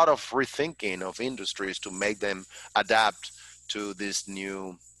a lot of rethinking of industries to make them adapt to this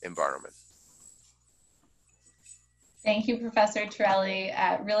new environment. Thank you, Professor Torelli.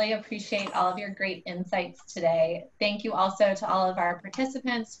 Really appreciate all of your great insights today. Thank you also to all of our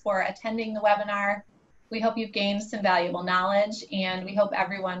participants for attending the webinar. We hope you've gained some valuable knowledge, and we hope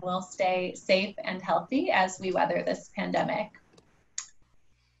everyone will stay safe and healthy as we weather this pandemic.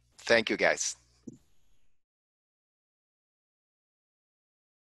 Thank you, guys.